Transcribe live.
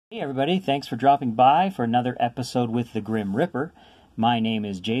Hey everybody, thanks for dropping by for another episode with the Grim Ripper. My name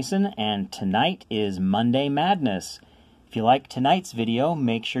is Jason, and tonight is Monday Madness. If you like tonight's video,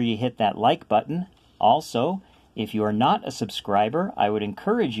 make sure you hit that like button. Also, if you are not a subscriber, I would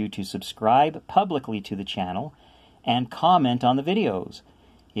encourage you to subscribe publicly to the channel and comment on the videos.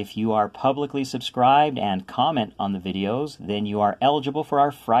 If you are publicly subscribed and comment on the videos, then you are eligible for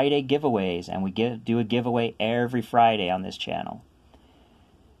our Friday giveaways, and we do a giveaway every Friday on this channel.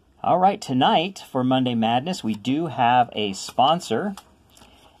 All right, tonight for Monday Madness, we do have a sponsor,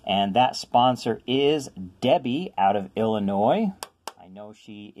 and that sponsor is Debbie out of Illinois. I know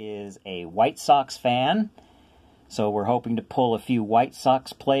she is a White Sox fan, so we're hoping to pull a few White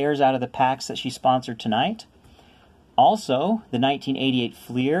Sox players out of the packs that she sponsored tonight. Also, the 1988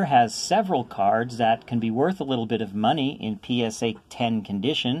 Fleer has several cards that can be worth a little bit of money in PSA 10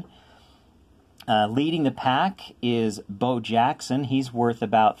 condition. Leading the pack is Bo Jackson. He's worth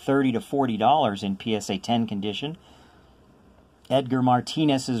about $30 to $40 in PSA 10 condition. Edgar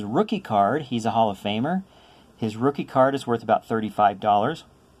Martinez's rookie card, he's a Hall of Famer. His rookie card is worth about $35.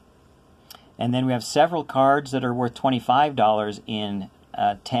 And then we have several cards that are worth $25 in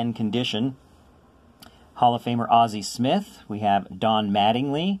 10 condition. Hall of Famer Ozzie Smith. We have Don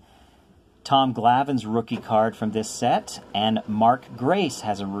Mattingly. Tom Glavine's rookie card from this set, and Mark Grace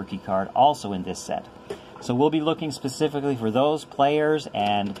has a rookie card also in this set. So we'll be looking specifically for those players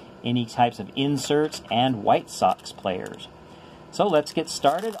and any types of inserts and White Sox players. So let's get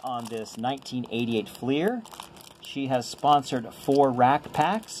started on this 1988 Fleer. She has sponsored 4 rack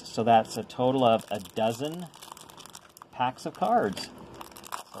packs, so that's a total of a dozen packs of cards.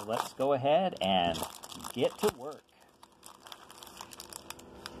 So let's go ahead and get to work.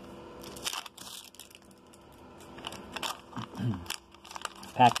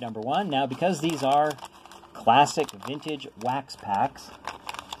 Pack number 1. Now, because these are classic vintage wax packs,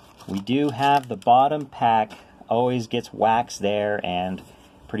 we do have the bottom pack always gets wax there and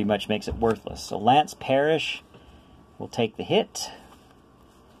pretty much makes it worthless. So Lance Parrish will take the hit.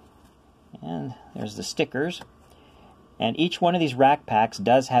 And there's the stickers. And each one of these rack packs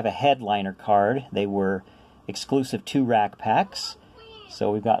does have a headliner card. They were exclusive to rack packs.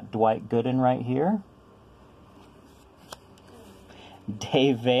 So we've got Dwight Gooden right here.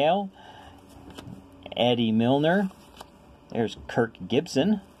 Dave Vale, Eddie Milner, there's Kirk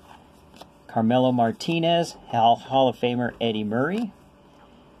Gibson, Carmelo Martinez, Hall of Famer Eddie Murray,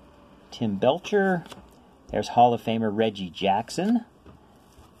 Tim Belcher, there's Hall of Famer Reggie Jackson,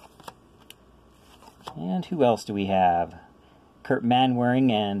 and who else do we have? Kurt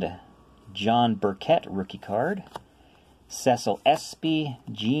Manwaring and John Burkett rookie card, Cecil Espy,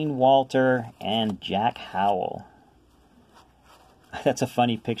 Gene Walter, and Jack Howell. That's a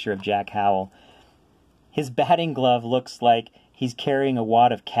funny picture of Jack Howell. His batting glove looks like he's carrying a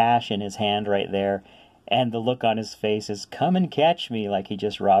wad of cash in his hand right there, and the look on his face is, "Come and catch me," like he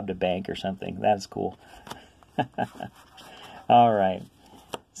just robbed a bank or something. That's cool. All right.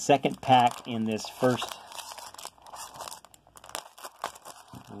 Second pack in this first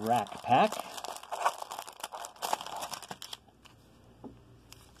rack pack.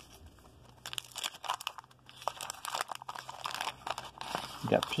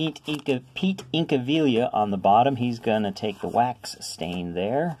 We've got Pete Incaviglia on the bottom. He's going to take the wax stain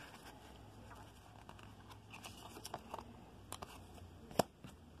there.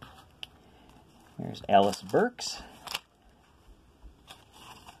 There's Ellis Burks.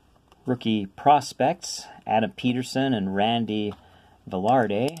 Rookie prospects, Adam Peterson and Randy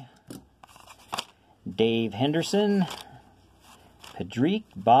Velarde. Dave Henderson. Pedrique,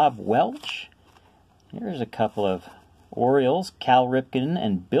 Bob Welch. Here's a couple of Orioles, Cal Ripken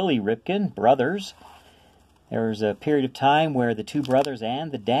and Billy Ripken, brothers. There was a period of time where the two brothers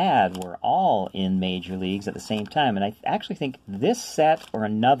and the dad were all in major leagues at the same time. And I actually think this set or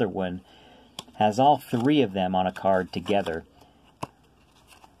another one has all 3 of them on a card together.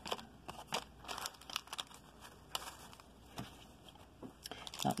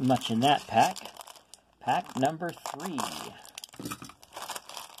 Not much in that pack. Pack number 3.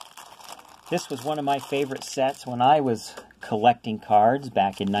 This was one of my favorite sets when I was collecting cards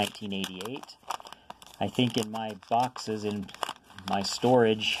back in 1988. I think in my boxes in my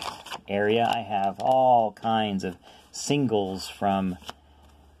storage area, I have all kinds of singles from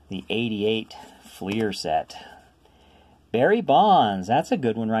the 88 Fleer set. Barry Bonds, that's a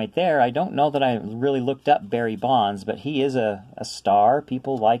good one right there. I don't know that I really looked up Barry Bonds, but he is a star.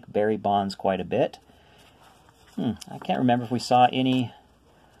 People like Barry Bonds quite a bit. I can't remember if we saw any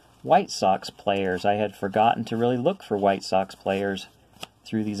White Sox players. I had forgotten to really look for White Sox players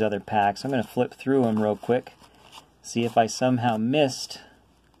through these other packs. I'm going to flip through them real quick, see if I somehow missed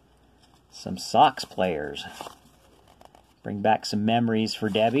some Sox players. Bring back some memories for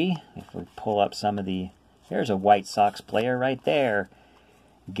Debbie. If we pull up some of the... There's a White Sox player right there.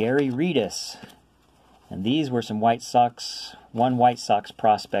 Gary Redus. And these were some White Sox... One White Sox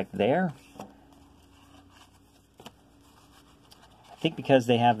prospect there. I think because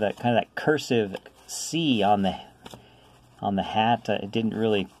they have that kind of that cursive C on the hat, it didn't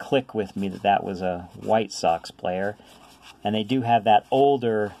really click with me that that was a White Sox player. And they do have that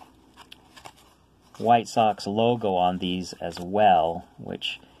older White Sox logo on these as well,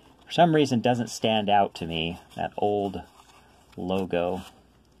 which for some reason doesn't stand out to me, that old logo.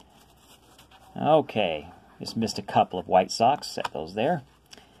 Okay, just missed a couple of White Sox, set those there.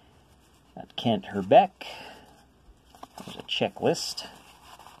 Got Kent Hrbek. There's a checklist.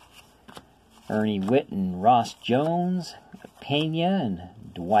 Ernie Witt and Ross Jones. Pena and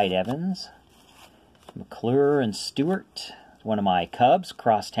Dwight Evans. McClure and Stewart. One of my Cubs,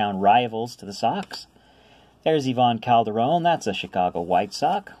 crosstown rivals to the Sox. There's Ivan Calderon. That's a Chicago White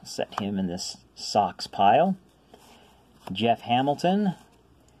Sox. Set him in this Sox pile. Jeff Hamilton.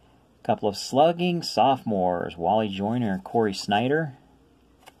 A couple of slugging sophomores. Wally Joyner and Corey Snyder.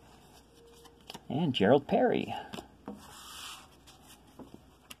 And Gerald Perry.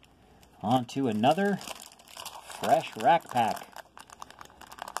 On to another fresh rack pack.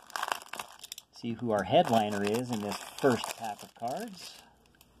 See who our headliner is in this first pack of cards.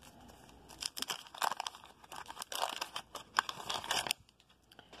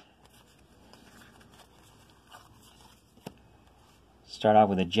 Start off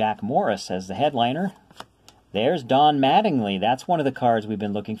with a Jack Morris as the headliner. There's Don Mattingly. That's one of the cards we've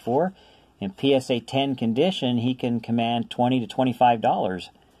been looking for. In PSA 10 condition, he can command $20 to $25.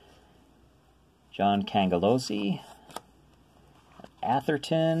 John Cangelosi,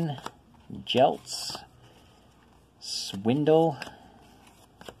 Atherton, Jeltz, Swindle.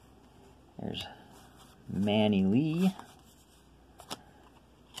 There's Manny Lee,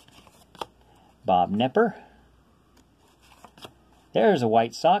 Bob Nepper. There's a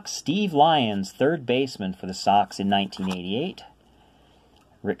White Sox, Steve Lyons, third baseman for the Sox in 1988.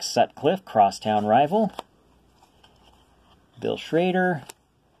 Rick Sutcliffe, crosstown rival. Bill Schrader,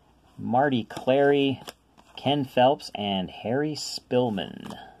 Marty Clary, Ken Phelps, and Harry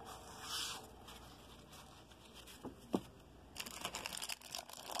Spillman.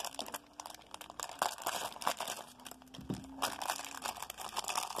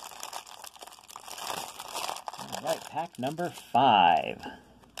 All right, pack number 5.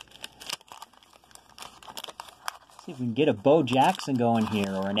 See if we can get a Bo Jackson going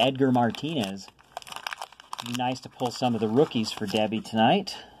here, or an Edgar Martinez. It'd be nice to pull some of the rookies for Debbie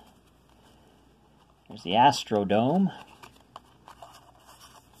tonight. There's the Astrodome.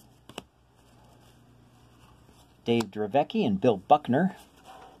 Dave Dravecky and Bill Buckner.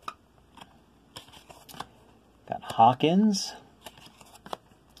 Got Hawkins.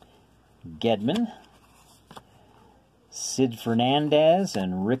 Gedman. Sid Fernandez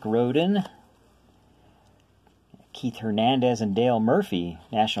and Rick Rhoden. Keith Hernandez and Dale Murphy,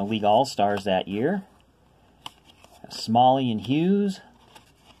 National League All-Stars that year. Smalley and Hughes.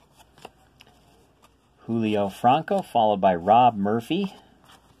 Julio Franco, followed by Rob Murphy.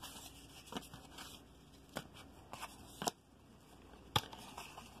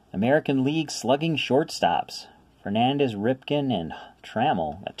 American League slugging shortstops. Fernandez, Ripken, and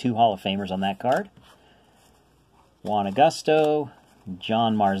Trammell. Got 2 Hall of Famers on that card. Juan Augusto,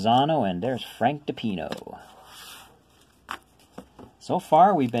 John Marzano, and there's Frank DiPino. So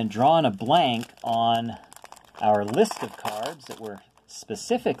far, we've been drawing a blank on our list of cards that we're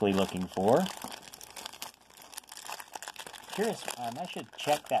specifically looking for. Curious, I should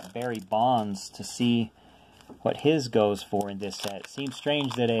check that Barry Bonds to see what his goes for in this set. It seems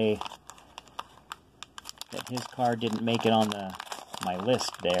strange that his card didn't make it on my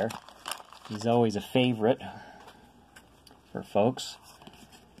list there. He's always a favorite for folks.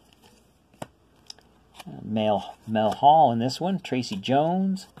 Mel Hall in this one. Tracy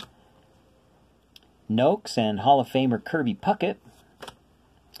Jones. Noakes and Hall of Famer Kirby Puckett.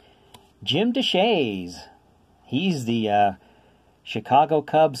 Jim DeShays. He's the Chicago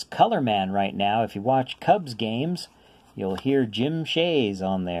Cubs color man right now. If you watch Cubs games, you'll hear Jim Shays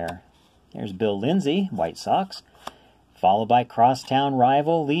on there. There's Bill Lindsay, White Sox, followed by crosstown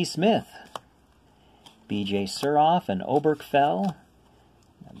rival Lee Smith. B.J. Suroff and Oberkfell,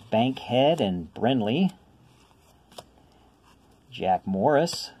 Bankhead and Brenly. Jack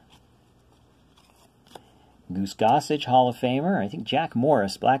Morris. Goose Gossage, Hall of Famer. I think Jack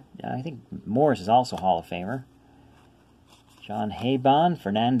Morris, I think Morris is also Hall of Famer. John Habon,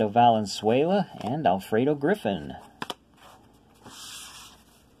 Fernando Valenzuela, and Alfredo Griffin.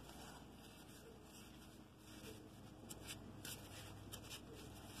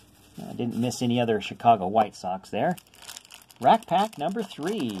 I didn't miss any other Chicago White Sox there. Rack pack number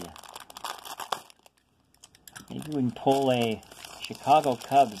 3. Maybe we can pull a Chicago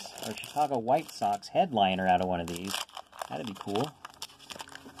Cubs or Chicago White Sox headliner out of one of these. That'd be cool.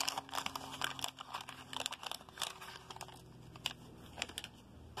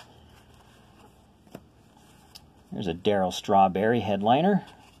 There's a Darryl Strawberry headliner.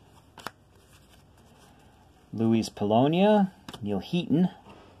 Luis Polonia, Neil Heaton.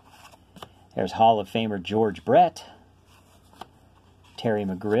 There's Hall of Famer George Brett. Terry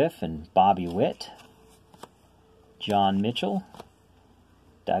McGriff and Bobby Witt. John Mitchell.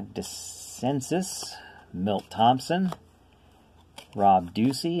 Doug DeCensis. Milt Thompson. Rob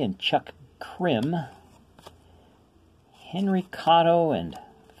Ducey and Chuck Krim. Henry Cotto and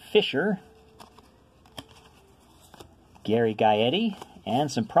Fisher. Gary Gaetti,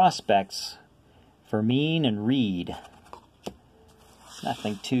 and some prospects, Fermin and Reed.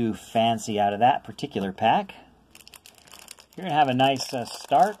 Nothing too fancy out of that particular pack. You're going to have a nice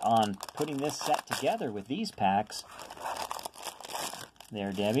start on putting this set together with these packs.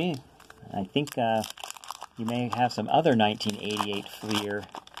 There, Debbie. I think you may have some other 1988 Fleer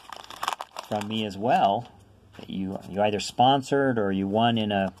from me as well that you either sponsored or you won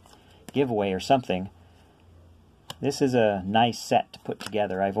in a giveaway or something. This is a nice set to put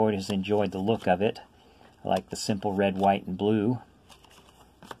together. I've always enjoyed the look of it. I like the simple red, white, and blue.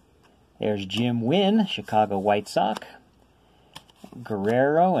 There's Jim Wynn, Chicago White Sox.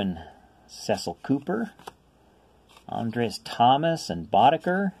 Guerrero and Cecil Cooper. Andres Thomas and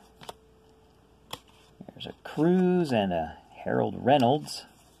Boddicker. There's a Cruz and a Harold Reynolds.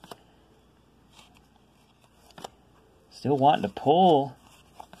 Still wanting to pull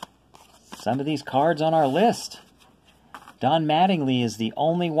some of these cards on our list. Don Mattingly is the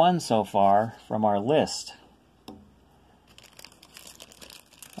only one so far from our list. I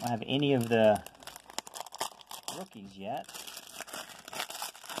don't have any of the rookies yet.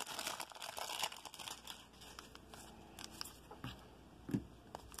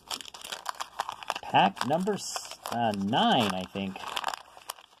 Pack number 9, I think.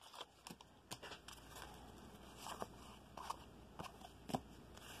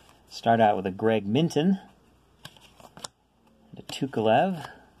 Start out with a Greg Minton. Tukulev.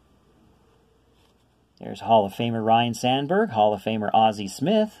 There's Hall of Famer Ryan Sandberg, Hall of Famer Ozzie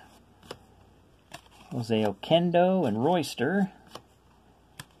Smith, Jose Oquendo and Royster.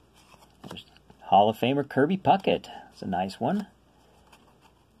 There's Hall of Famer Kirby Puckett. It's a nice one.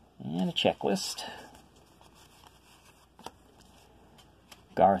 And a checklist.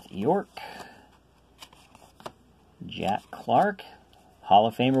 Garth York. Jack Clark. Hall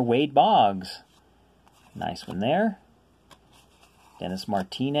of Famer Wade Boggs. Nice one there. Dennis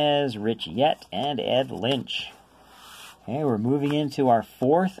Martinez, Rich Yett, and Ed Lynch. Okay, we're moving into our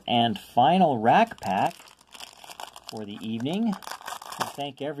 4th and final rack pack for the evening. I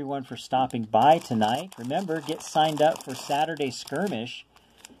thank everyone for stopping by tonight. Remember, get signed up for Saturday Skirmish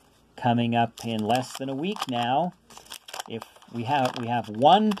coming up in less than a week now. If we have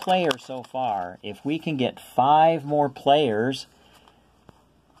 1 player so far. If we can get 5 more players,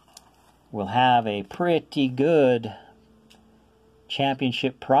 we'll have a pretty good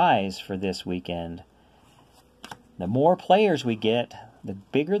championship prize for this weekend. The more players we get, the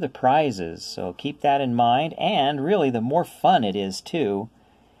bigger the prizes, so keep that in mind, and really the more fun it is too,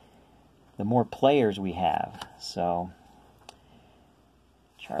 the more players we have. So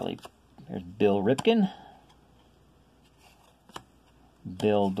there's Bill Ripken,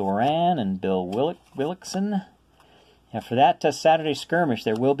 Bill Doran, and Bill Willickson. Now for that Saturday Skirmish,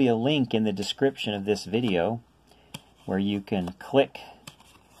 there will be a link in the description of this video where you can click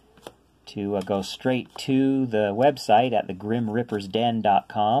to go straight to the website at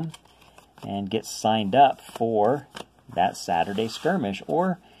thegrimrippersden.com and get signed up for that Saturday Skirmish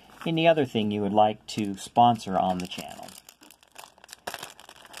or any other thing you would like to sponsor on the channel.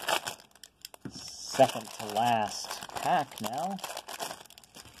 Second to last pack now.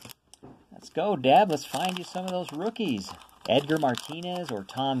 Let's go, Deb. Let's find you some of those rookies. Edgar Martinez or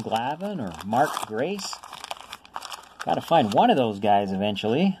Tom Glavine or Mark Grace. Got to find one of those guys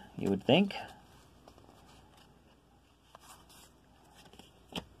eventually, you would think.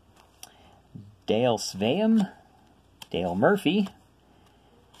 Dale Sveum, Dale Murphy,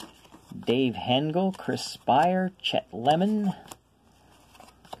 Dave Hengel, Chris Spire, Chet Lemon.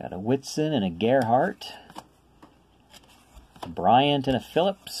 Got a Whitson and a Gerhardt. Bryant and a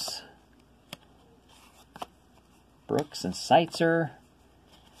Phillips. Brooks and Seitzer.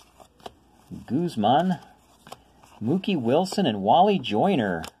 Guzman. Mookie Wilson and Wally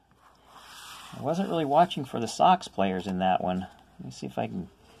Joyner. I wasn't really watching for the Sox players in that one. Let me see if I can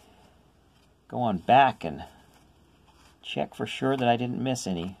go on back and check for sure that I didn't miss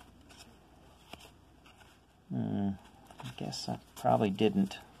any. I guess I probably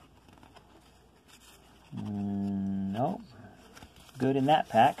didn't. Nope. Good in that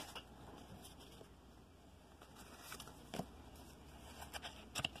pack.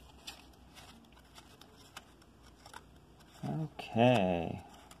 Okay.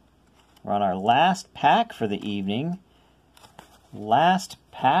 We're on our last pack for the evening. Last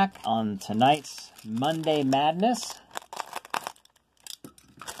pack on tonight's Monday Madness.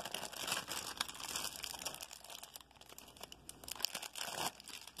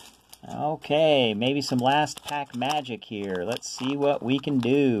 Okay, maybe some last pack magic here. Let's see what we can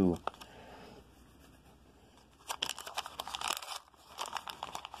do.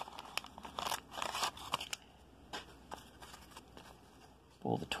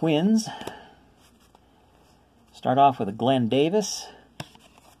 Pull the Twins. Start off with a Glenn Davis,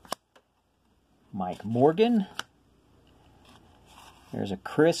 Mike Morgan. There's a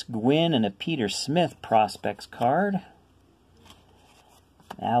Chris Gwynn and a Peter Smith prospects card.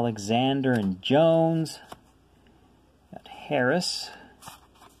 Alexander and Jones. Got Harris.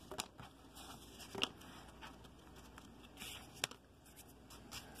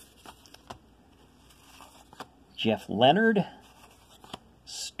 Jeff Leonard.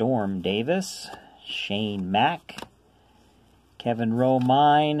 Storm Davis. Shane Mack. Kevin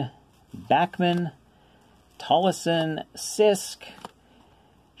Romine. Backman. Tollison. Sisk.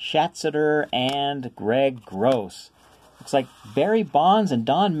 Schatzeder and Greg Gross. Looks like Barry Bonds and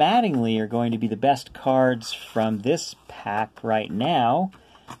Don Mattingly are going to be the best cards from this pack right now.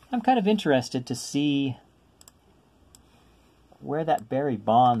 I'm kind of interested to see where that Barry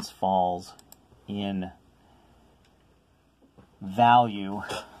Bonds falls in value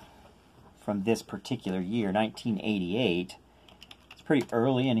from this particular year, 1988. It's pretty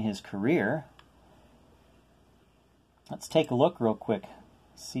early in his career. Let's take a look real quick,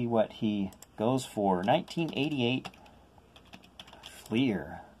 see what he goes for. 1988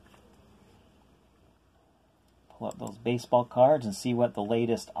 Fleer. Pull up those baseball cards and see what the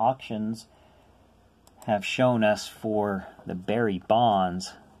latest auctions have shown us for the Barry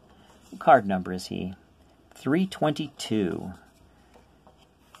Bonds. What card number is he? 322.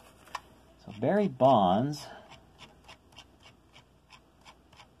 So Barry Bonds.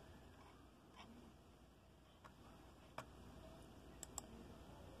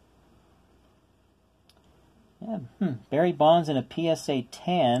 Yeah, Barry Bonds in a PSA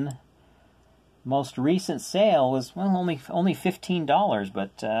 10. Most recent sale was, well, only $15,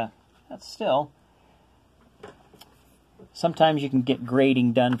 but that's still. Sometimes you can get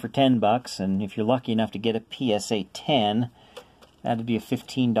grading done for $10, and if you're lucky enough to get a PSA 10, that'd be a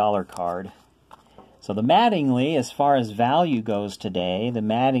 $15 card. So the Mattingly, as far as value goes today, the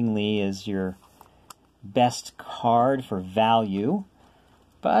Mattingly is your best card for value,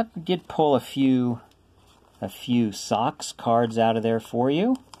 but we did pull a few Sox cards out of there for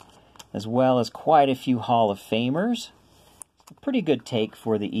you, as well as quite a few Hall of Famers. A pretty good take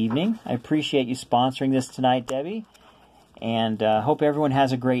for the evening. I appreciate you sponsoring this tonight, Debbie, and hope everyone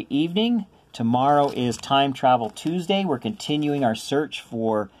has a great evening. Tomorrow is Time Travel Tuesday. We're continuing our search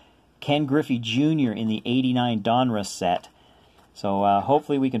for Ken Griffey Jr. in the 89 Donruss set. So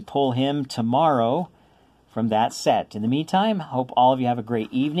hopefully we can pull him tomorrow from that set. In the meantime, hope all of you have a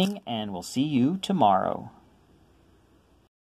great evening, and we'll see you tomorrow.